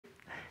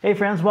Hey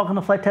friends, welcome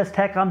to Flight Test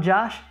Tech. I'm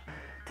Josh.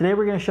 Today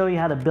we're going to show you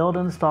how to build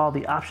and install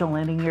the optional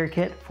landing gear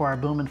kit for our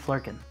Boomin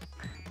Flerken.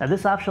 Now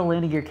this optional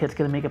landing gear kit is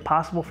going to make it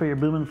possible for your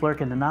Boomin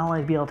Flerken to not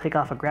only be able to take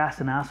off of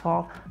grass and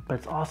asphalt, but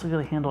it's also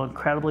going to handle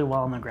incredibly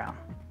well on the ground.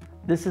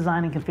 This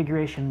design and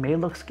configuration may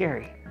look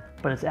scary,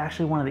 but it's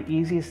actually one of the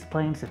easiest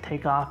planes to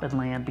take off and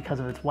land because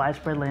of its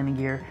widespread landing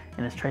gear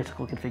and its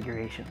tricycle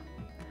configuration.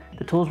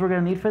 The tools we're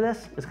going to need for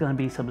this is going to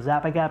be some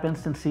Zap-A-Gap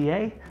Instant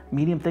CA,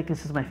 medium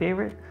thickness is my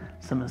favorite,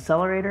 some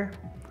accelerator,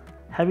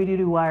 heavy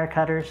duty wire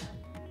cutters,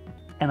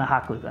 and a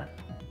hot glue gun.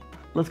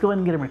 Let's go ahead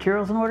and get our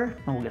materials in order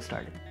and we'll get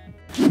started.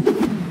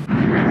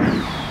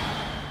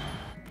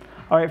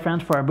 Alright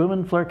friends, for our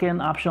Boomin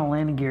Flerken optional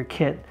landing gear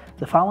kit,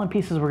 the following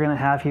pieces we're going to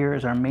have here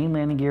is our main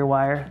landing gear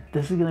wire.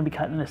 This is going to be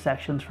cut into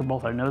sections for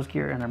both our nose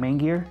gear and our main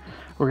gear.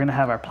 We're going to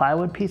have our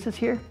plywood pieces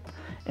here,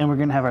 and we're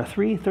going to have our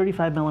three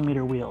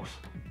 35mm wheels.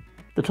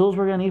 The tools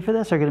we're going to need for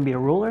this are going to be a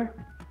ruler,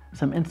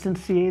 some Instant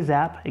CA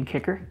Zap and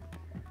kicker,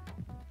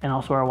 and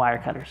also our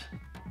wire cutters.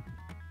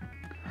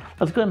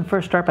 Let's go ahead and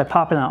first start by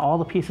popping out all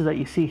the pieces that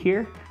you see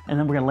here, and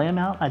then we're going to lay them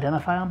out,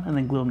 identify them, and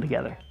then glue them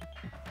together.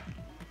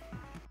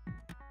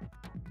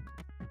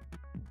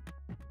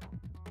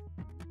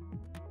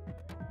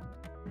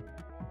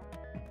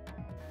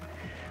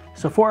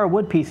 So for our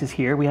wood pieces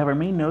here, we have our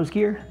main nose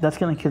gear. That's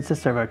going to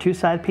consist of our two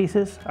side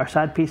pieces, our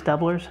side piece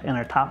doublers, and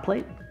our top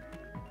plate.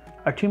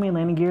 Our two main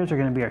landing gears are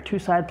going to be our two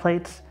side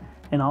plates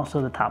and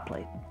also the top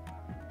plate.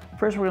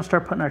 First, we're going to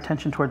start putting our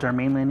attention towards our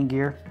main landing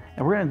gear,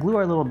 and we're going to glue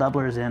our little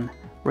doublers in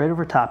right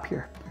over top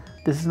here.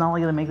 This is not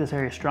only going to make this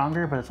area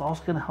stronger, but it's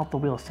also going to help the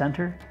wheel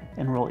center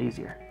and roll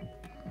easier.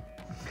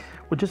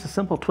 With just a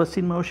simple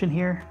twisting motion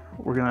here,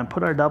 we're going to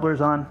put our doublers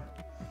on.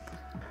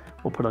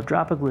 We'll put a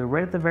drop of glue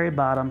right at the very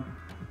bottom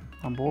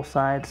on both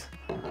sides.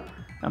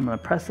 I'm going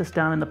to press this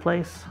down into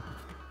place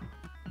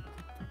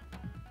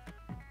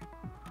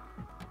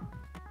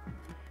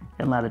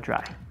and let it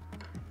dry.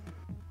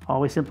 All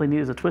we simply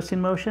need is a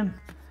twisting motion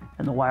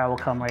and the wire will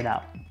come right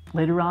out.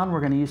 Later on,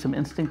 we're going to use some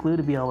instant glue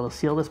to be able to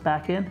seal this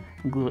back in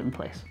and glue it in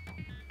place.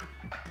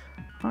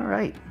 All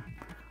right,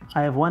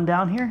 I have one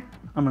down here.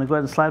 I'm going to go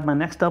ahead and slide my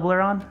next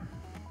doubler on.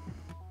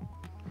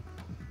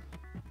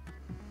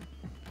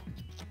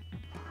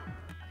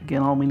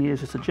 Again, all we need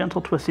is just a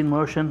gentle twisting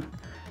motion.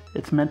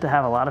 It's meant to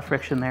have a lot of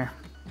friction there.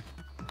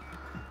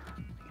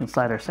 We can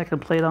slide our second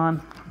plate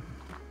on.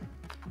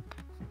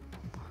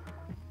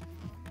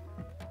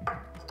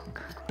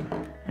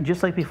 And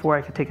just like before,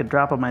 I could take a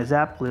drop of my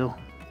Zap glue,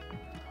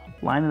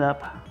 line it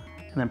up,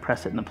 and then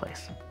press it into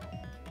place.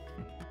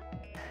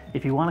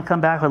 If you want to come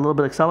back with a little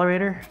bit of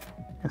accelerator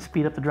and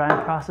speed up the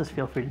drying process,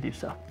 feel free to do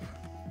so.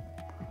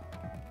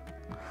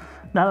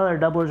 Now that our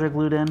doublers are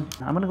glued in,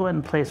 I'm going to go ahead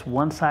and place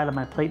one side of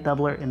my plate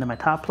doubler into my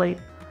top plate,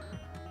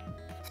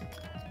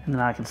 and then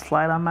I can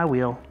slide on my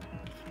wheel.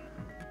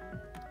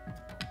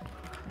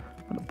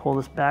 I'm going to pull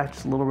this back,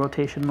 just a little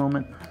rotation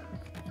moment.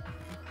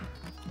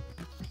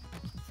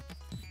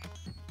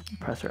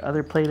 Press our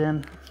other plate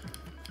in.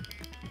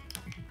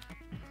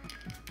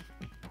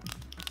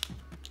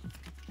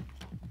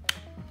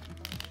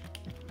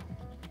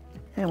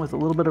 And with a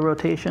little bit of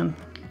rotation,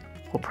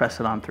 we'll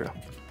press it on through.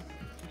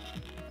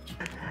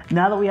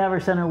 Now that we have our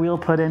center wheel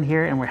put in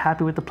here and we're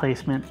happy with the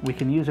placement, we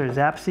can use our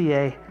Zap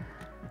CA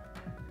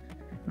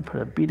and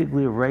put a bead of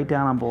glue right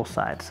down on both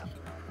sides.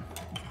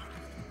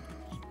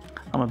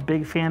 I'm a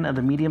big fan of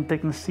the medium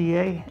thickness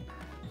CA,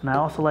 and I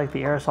also like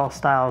the aerosol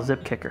style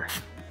zip kicker.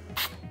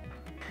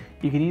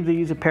 You can either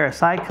use a pair of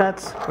side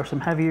cuts or some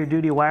heavier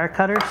duty wire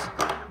cutters.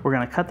 We're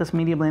going to cut this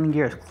medium landing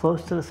gear as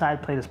close to the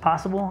side plate as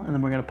possible, and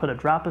then we're going to put a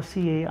drop of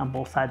CA on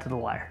both sides of the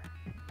wire.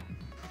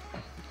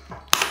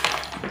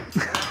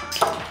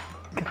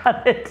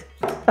 Got it.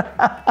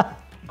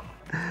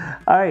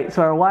 All right,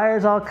 so our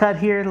wire's all cut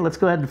here. Let's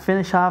go ahead and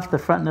finish off the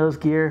front nose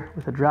gear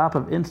with a drop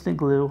of instant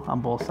glue on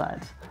both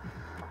sides.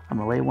 I'm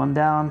going to lay one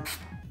down.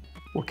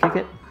 We'll kick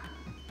it.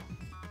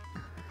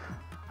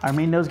 Our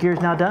main nose gear is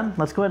now done.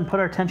 Let's go ahead and put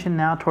our attention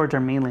now towards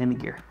our main landing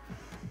gear.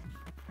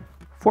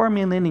 For our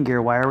main landing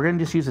gear wire, we're going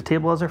to just use the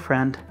table as our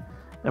friend,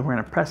 and we're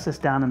going to press this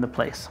down into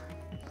place.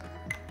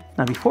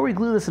 Now before we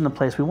glue this into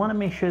place, we want to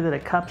make sure that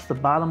it cups the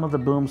bottom of the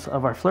booms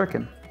of our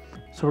Flerken.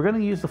 So we're going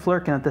to use the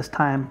Flerken at this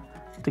time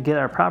to get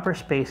our proper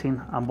spacing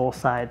on both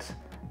sides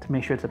to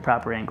make sure it's a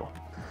proper angle.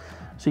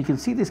 So you can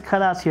see these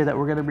cutouts here that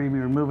we're going to be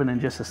removing in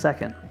just a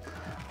second.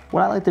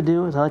 What I like to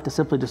do is I like to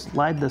simply just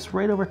slide this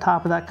right over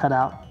top of that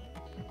cutout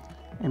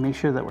and make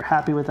sure that we're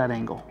happy with that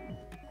angle.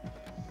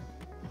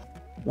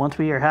 Once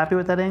we are happy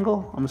with that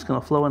angle, I'm just going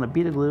to flow in a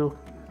bead of glue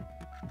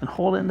and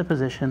hold it into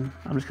position.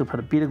 I'm just going to put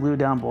a bead of glue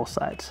down both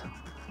sides.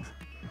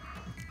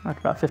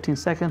 After about 15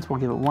 seconds, we'll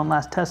give it one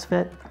last test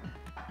fit,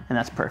 and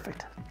that's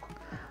perfect.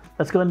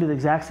 Let's go ahead and do the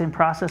exact same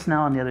process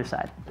now on the other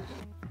side.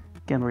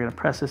 Again, we're going to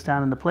press this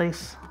down into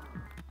place.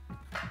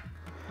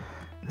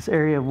 This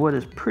area of wood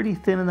is pretty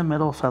thin in the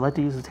middle, so I like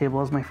to use the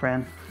table as my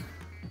friend.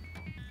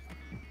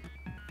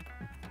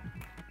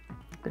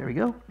 There we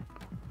go.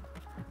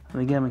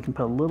 And again, we can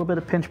put a little bit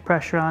of pinch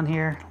pressure on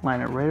here, line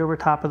it right over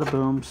top of the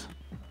booms.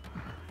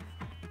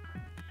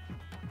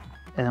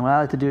 And then what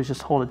I like to do is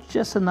just hold it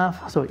just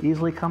enough so it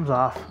easily comes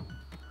off.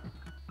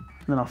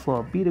 And then I'll flow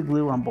a bead of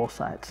glue on both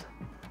sides.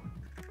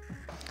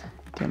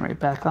 Again, right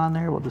back on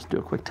there, we'll just do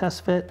a quick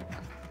test fit.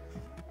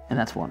 And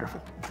that's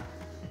wonderful.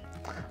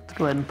 Let's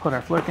go ahead and put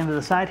our Flerken to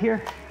the side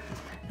here.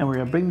 And we're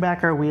gonna bring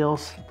back our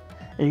wheels.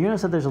 And you're gonna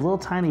notice that there's a little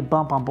tiny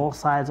bump on both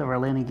sides of our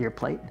landing gear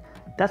plate.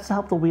 That's to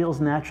help the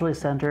wheels naturally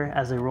center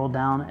as they roll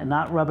down and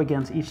not rub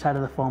against each side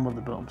of the foam of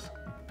the booms.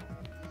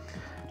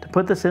 To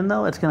put this in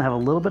though, it's gonna have a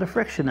little bit of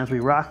friction as we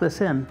rock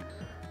this in,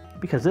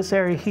 because this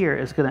area here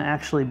is gonna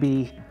actually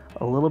be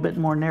a little bit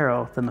more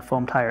narrow than the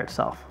foam tire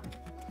itself.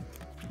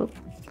 Oop.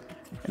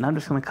 And I'm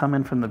just gonna come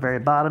in from the very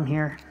bottom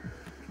here.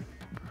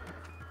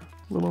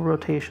 Little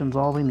rotation's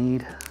all we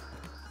need.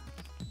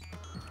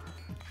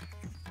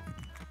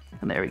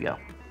 And there we go.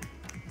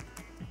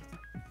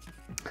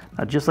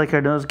 Now, just like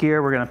our nose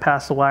gear, we're gonna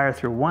pass the wire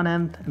through one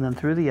end and then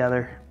through the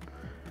other.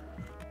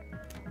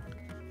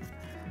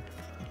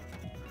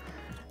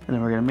 And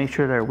then we're gonna make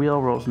sure that our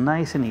wheel rolls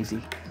nice and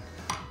easy.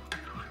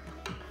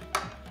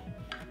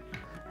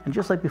 And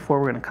just like before,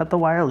 we're gonna cut the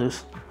wire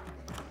loose.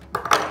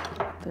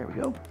 There we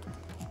go.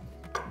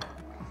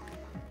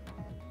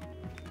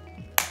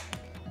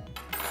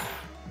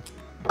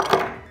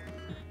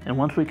 And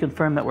once we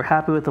confirm that we're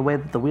happy with the way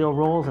that the wheel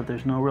rolls, that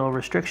there's no real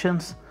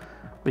restrictions,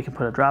 we can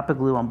put a drop of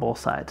glue on both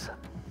sides.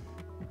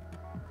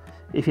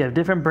 If you have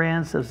different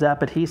brands of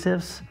Zap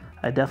adhesives,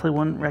 I definitely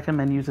wouldn't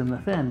recommend using the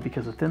thin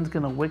because the thin's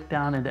gonna wick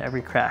down into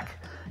every crack.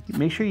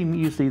 Make sure you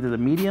use either the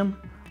medium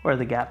or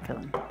the gap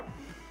filling. All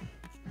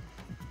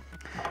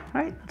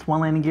right, that's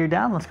one landing gear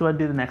down. Let's go ahead and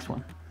do the next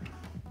one.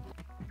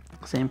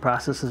 Same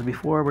process as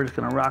before. We're just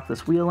gonna rock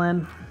this wheel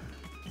in.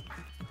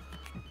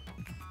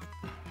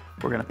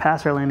 We're gonna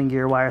pass our landing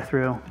gear wire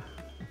through.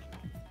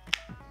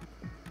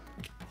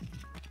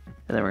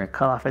 And then we're gonna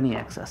cut off any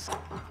excess.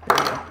 There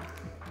we go.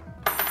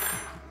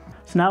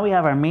 So now we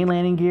have our main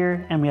landing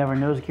gear and we have our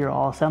nose gear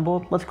all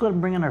assembled. Let's go ahead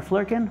and bring in our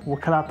Flerken. We'll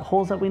cut out the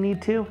holes that we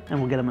need to and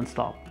we'll get them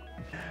installed.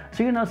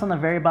 So you'll notice on the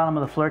very bottom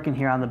of the Flerken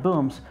here on the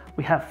booms,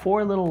 we have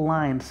 4 little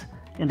lines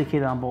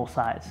indicated on both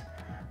sides.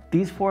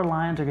 These 4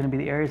 lines are gonna be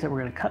the areas that we're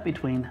gonna cut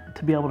between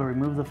to be able to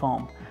remove the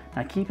foam.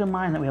 Now keep in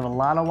mind that we have a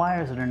lot of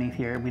wires underneath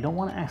here. We don't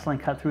want to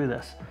accidentally cut through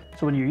this.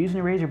 So when you're using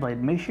a razor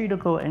blade, make sure you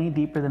don't go any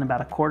deeper than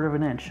about 1/4 of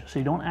an inch so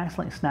you don't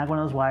accidentally snag one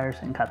of those wires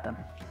and cut them.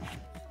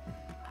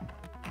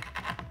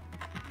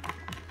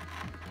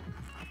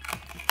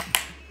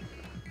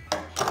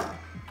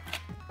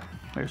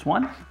 There's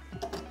one.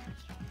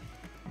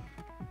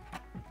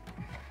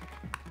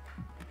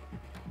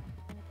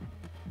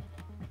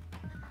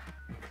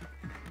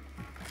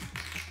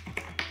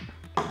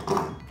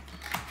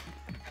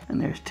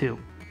 And there's 2.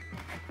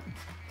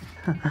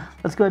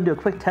 Let's go ahead and do a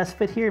quick test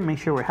fit here and make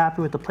sure we're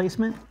happy with the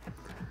placement.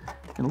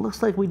 And it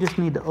looks like we just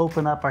need to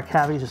open up our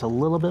cavities just a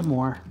little bit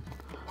more.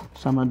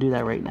 So I'm gonna do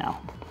that right now.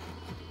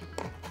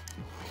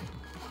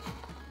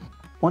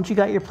 Once you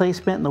got your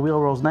placement and the wheel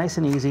rolls nice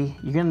and easy,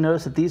 you're gonna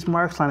notice that these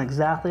marks line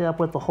exactly up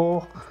with the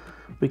hole.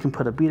 We can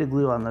put a bead of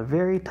glue on the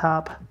very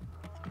top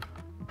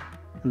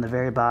and the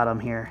very bottom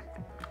here.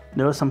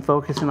 Notice I'm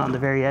focusing on the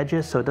very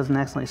edges so it doesn't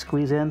accidentally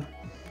squeeze in.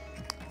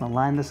 I'm gonna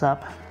line this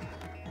up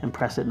and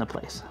press it into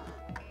place.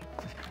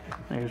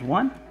 There's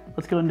one.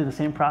 Let's go and do the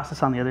same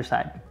process on the other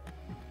side.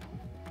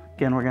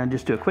 Again, we're gonna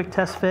just do a quick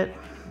test fit.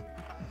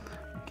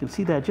 You can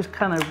see that it just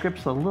kind of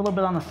grips a little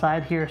bit on the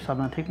side here, so I'm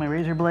gonna take my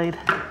razor blade.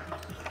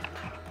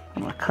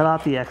 I'm gonna cut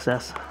out the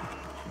excess.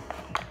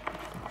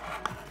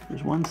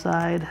 Here's one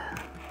side.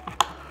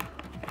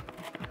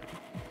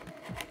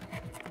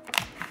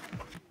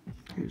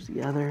 Here's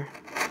the other.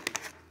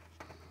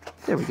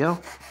 There we go.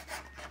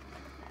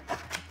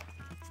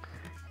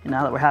 And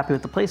now that we're happy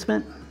with the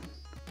placement,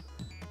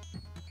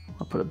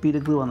 I'll put a bead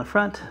of glue on the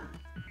front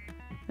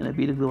and a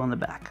bead of glue on the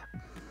back.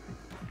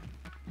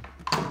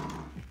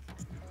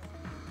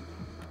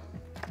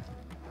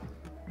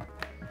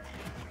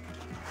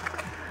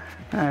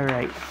 All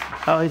right,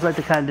 I always like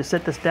to kind of just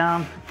sit this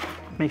down,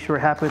 make sure we're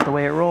happy with the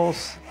way it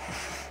rolls.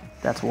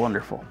 That's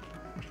wonderful.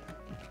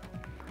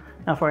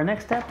 Now for our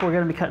next step, we're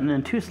gonna be cutting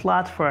in 2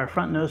 slots for our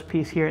front nose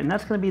piece here, and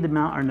that's gonna be to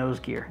mount our nose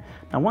gear.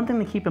 Now one thing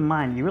to keep in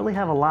mind, you really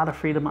have a lot of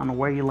freedom on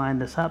where you line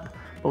this up,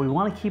 but we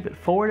wanna keep it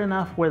forward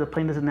enough where the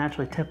plane doesn't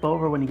naturally tip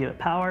over when you give it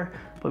power,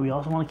 but we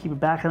also wanna keep it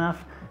back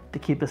enough to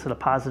keep this at a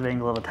positive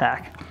angle of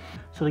attack.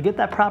 So to get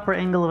that proper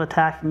angle of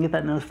attack and get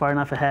that nose far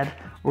enough ahead,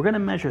 we're gonna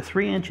measure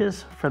 3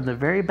 inches from the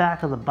very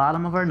back of the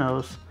bottom of our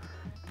nose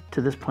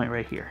to this point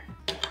right here.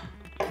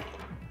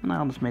 And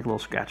I'll just make a little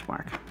scratch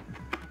mark.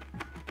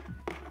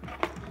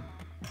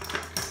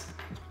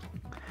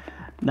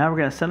 Now we're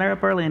gonna center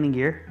up our landing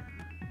gear,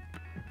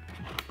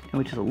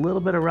 which is a little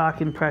bit of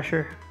rocking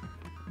pressure.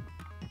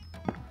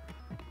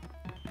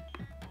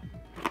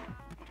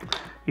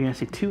 You're gonna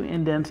see 2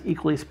 indents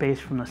equally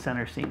spaced from the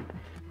center seam.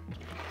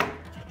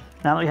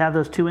 Now that we have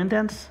those 2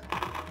 indents,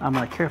 I'm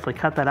gonna carefully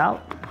cut that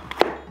out.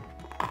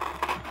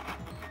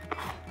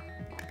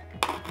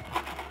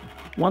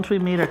 Once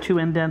we've made our 2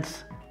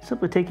 indents,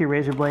 simply take your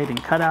razor blade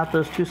and cut out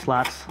those 2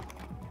 slots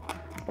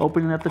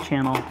opening up the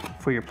channel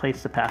for your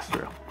plates to pass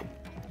through.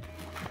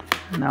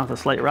 Now with a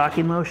slight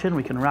rocking motion,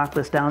 we can rock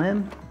this down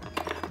in.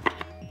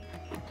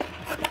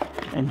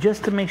 And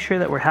just to make sure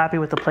that we're happy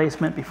with the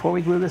placement before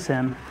we glue this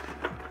in,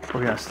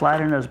 we're going to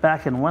slide our nose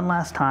back in one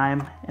last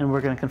time, and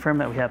we're going to confirm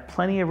that we have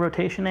plenty of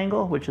rotation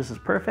angle, which is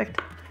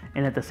perfect,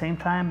 and at the same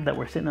time that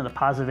we're sitting at a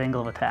positive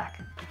angle of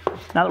attack.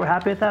 Now that we're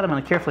happy with that, I'm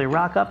going to carefully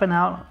rock up and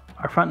out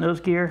our front nose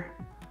gear.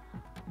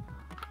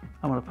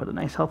 I'm going to put a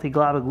nice healthy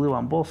glob of glue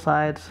on both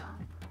sides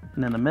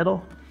and in the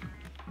middle,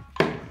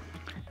 and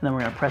then we're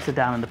going to press it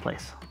down into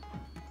place.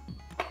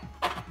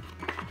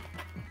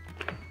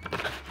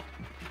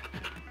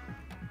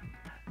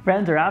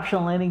 Friends, our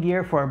optional landing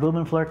gear for our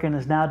Boomin Flerken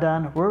is now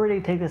done. We're ready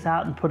to take this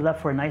out and put it up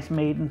for a nice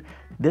maiden.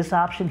 This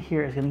option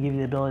here is going to give you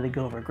the ability to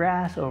go over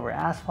grass, over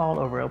asphalt,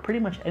 over pretty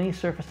much any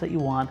surface that you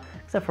want,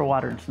 except for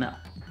water and snow.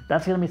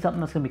 That's going to be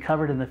something that's going to be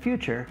covered in the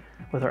future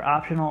with our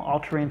optional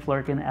all-terrain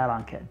Flerken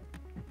add-on kit.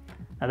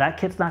 Now that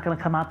kit's not going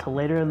to come out till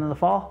later in the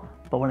fall,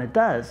 but when it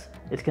does,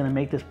 it's going to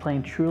make this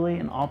plane truly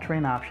an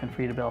all-terrain option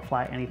for you to be able to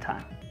fly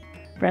anytime.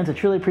 Friends, I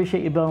truly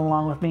appreciate you building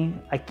along with me.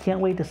 I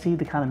can't wait to see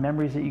the kind of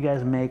memories that you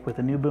guys make with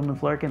the new Boomin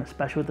Flerken,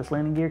 especially with this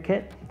landing gear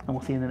kit, and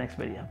we'll see you in the next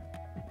video.